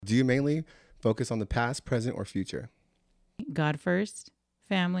Do you mainly focus on the past, present, or future? God first,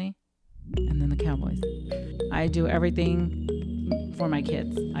 family, and then the Cowboys. I do everything for my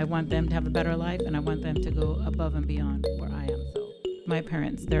kids. I want them to have a better life, and I want them to go above and beyond where I am. So my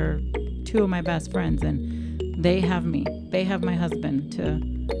parents, they're two of my best friends, and they have me. They have my husband to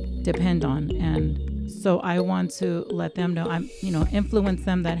depend on. And so I want to let them know, influence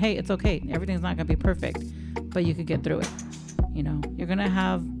them that, hey, it's okay. Everything's not going to be perfect, but you could get through it. You're going to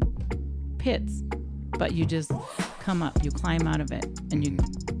have pits, but you just come up, you climb out of it, and you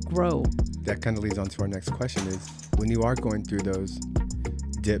grow. That kind of leads on to our next question is, when you are going through those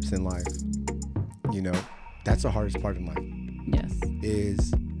dips in life, that's the hardest part in life. Yes.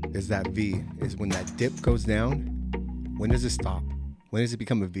 Is that V, is when that dip goes down, when does it stop? When does it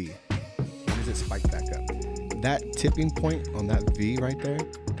become a V? When does it spike back up? That tipping point on that V right there,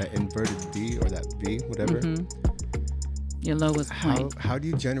 that inverted V or that V, whatever. Your lowest point. How do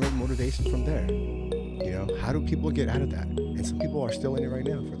you generate motivation from there? How do people get out of that? And some people are still in it right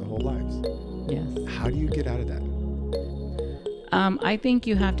now for their whole lives. Yes. How do you get out of that? I think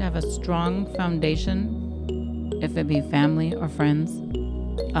you have to have a strong foundation, if it be family or friends.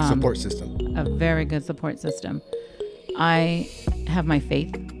 Support system. A very good support system. I have my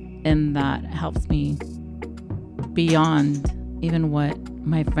faith, and that helps me beyond even what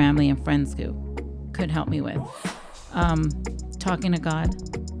my family and friends could help me with. Talking to God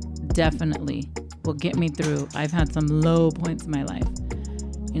definitely will get me through. I've had some low points in my life.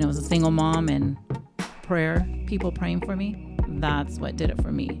 As a single mom, and prayer, people praying for me, that's what did it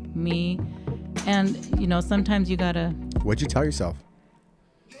for me. And, sometimes you gotta... What'd you tell yourself?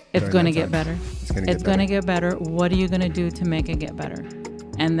 It's going to get better. It's going to get better. What are you going to do to make it get better?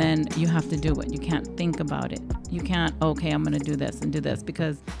 And then you have to do it. You can't think about it. You can't, okay, I'm going to do this and do this,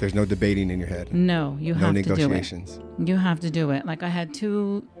 because... There's no debating in your head. No, you have to do it. No negotiations. You have to do it. Like, I had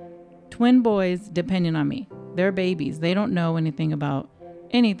 2 twin boys depending on me. They're babies. They don't know anything about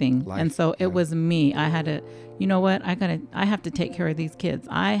anything. Life, and so it was me. I had to, I have to take care of these kids.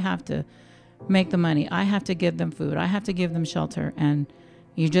 I have to make the money. I have to give them food. I have to give them shelter. And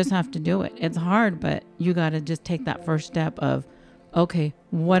you just have to do it. It's hard, but you got to just take that first step of, okay,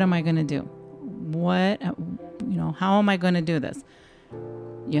 what am I going to do? How am I going to do this?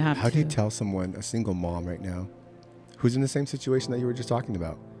 How do you tell someone, a single mom right now, who's in the same situation that you were just talking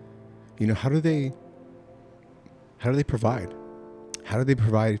about? How do they provide? How do they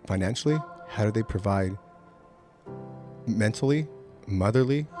provide financially? How do they provide mentally,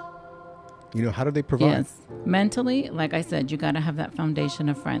 motherly? How do they provide? Yes. Mentally, like I said, you got to have that foundation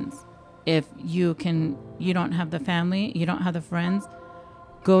of friends. If you don't have the family, you don't have the friends,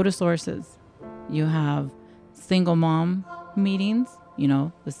 go to sources. You have single mom meetings,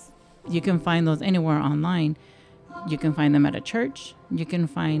 you can find those anywhere online. You can find them at a church. You can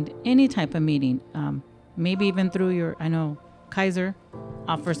find any type of meeting. Maybe even through I know Kaiser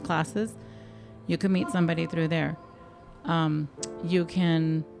offers classes. You can meet somebody through there. You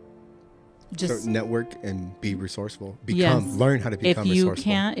can just network and be resourceful. Learn how to become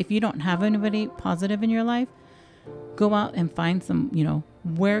resourceful. If you don't have anybody positive in your life, go out and find some,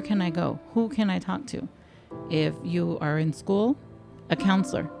 where can I go? Who can I talk to? If you are in school, a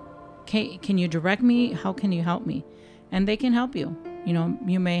counselor. Can you direct me? How can you help me? And they can help you.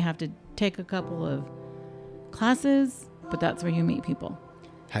 You may have to take a couple of classes, but that's where you meet people.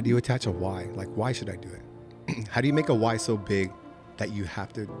 How do you attach a why? Like, why should I do it? How do you make a why so big that you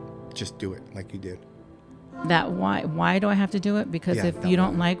have to just do it like you did? That why do I have to do it? Because if you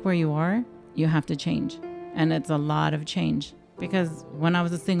don't like where you are, you have to change. And it's a lot of change. Because when I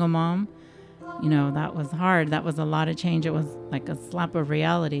was a single mom, that was hard. That was a lot of change. It was like a slap of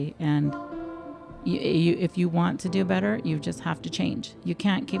reality. And if you want to do better, you just have to change. You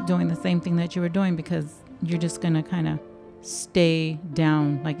can't keep doing the same thing that you were doing, because you're just going to kind of stay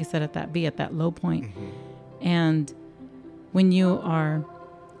down, like you said, at that low point. And when you are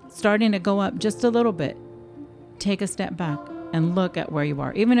starting to go up just a little bit, take a step back and look at where you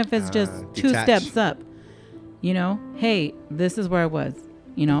are. Even if it's just detach. 2 steps up, hey, this is where I was.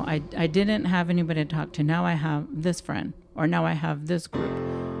 I didn't have anybody to talk to. Now I have this friend, or now I have this group,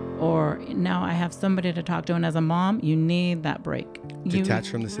 or now I have somebody to talk to. And as a mom, you need that break. Detach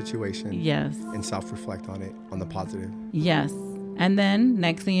from the situation. Yes. And self-reflect on it, on the positive. Yes. And then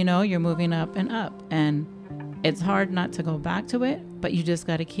next thing you know, you're moving up and up. And it's hard not to go back to it, but you just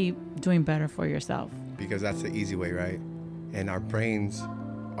got to keep doing better for yourself. Because that's the easy way, right? And our brains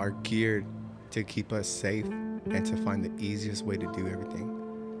are geared to keep us safe and to find the easiest way to do everything.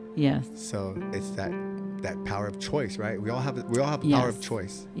 Yes. So it's that power of choice, right? We all have the power of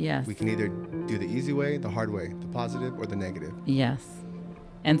choice. Yes. We can either do the easy way, the hard way, the positive, or the negative. Yes.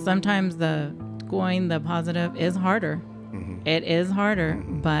 And sometimes going the positive is harder. Mm-hmm. It is harder,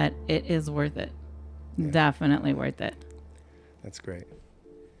 mm-hmm. but it is worth it. Yeah. Definitely worth it. That's great.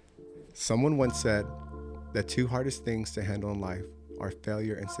 Someone once said, the two hardest things to handle in life are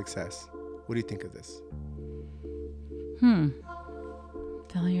failure and success. What do you think of this?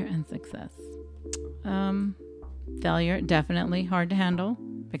 Failure and success. Failure, definitely hard to handle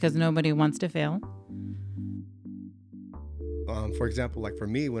because nobody wants to fail. For example, like for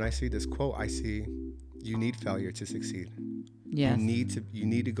me, when I see this quote, I see you need failure to succeed. Yes. You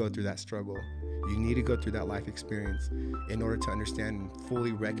need to go through that struggle. You need to go through that life experience in order to understand and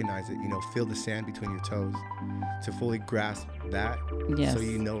fully recognize it, feel the sand between your toes, to fully grasp that. Yes. So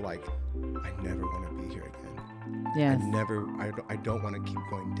like, I never want to be here again. Yes. I don't want to keep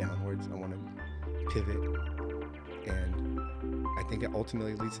going downwards. I want to pivot. And I think it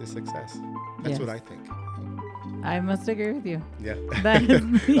ultimately leads to success. That's what I think. I must agree with you. Yeah. That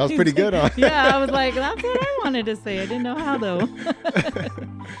was pretty good, huh? Yeah, I was like, that's what I wanted to say. I didn't know how, though.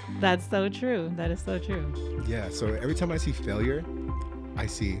 That's so true. That is so true. Yeah, so every time I see failure, I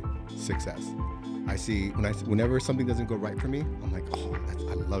see success. I see whenever something doesn't go right for me, I'm like, oh,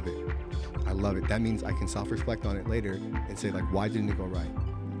 I love it. I love it. That means I can self-reflect on it later and say, like, why didn't it go right?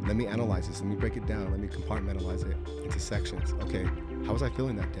 Let me analyze this. Let me break it down. Let me compartmentalize it into sections. Okay, how was I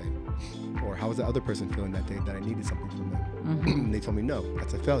feeling that day? Or how was the other person feeling that day that I needed something from them? Mm-hmm. And they told me, no,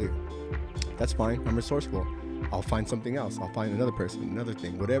 that's a failure. That's fine. I'm resourceful. I'll find something else. I'll find another person, another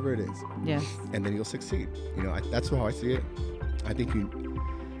thing, whatever it is. Yes. And then you'll succeed. That's how I see it. I think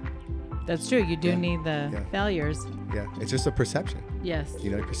That's true. You do need the failures. Yeah. It's just a perception. Yes.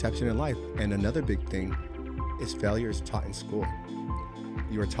 Perception in life. And another big thing is failure is taught in school.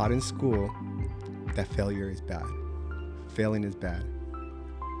 You are taught in school that failure is bad. Failing is bad.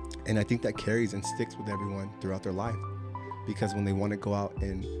 And I think that carries and sticks with everyone throughout their life. Because when they want to go out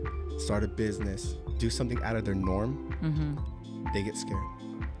and start a business, do something out of their norm, mm-hmm. they get scared.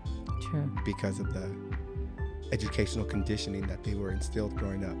 True. Because of the educational conditioning that they were instilled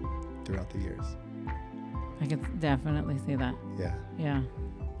growing up throughout the years. I can definitely see that. Yeah. Yeah.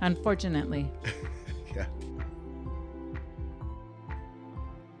 Unfortunately. Yeah.